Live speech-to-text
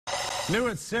New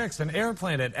at 6, an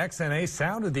airplane at XNA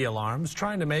sounded the alarms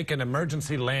trying to make an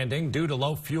emergency landing due to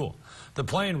low fuel. The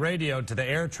plane radioed to the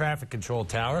air traffic control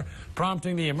tower,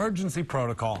 prompting the emergency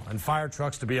protocol and fire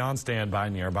trucks to be on standby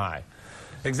nearby.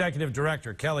 Executive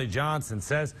Director Kelly Johnson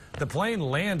says the plane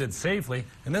landed safely,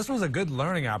 and this was a good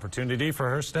learning opportunity for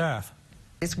her staff.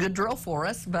 It's a good drill for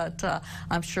us, but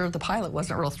I'm sure the pilot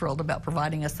wasn't real thrilled about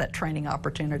providing us that training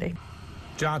opportunity.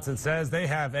 Johnson says they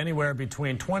have anywhere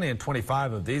between 20 and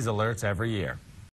 25 of these alerts every year.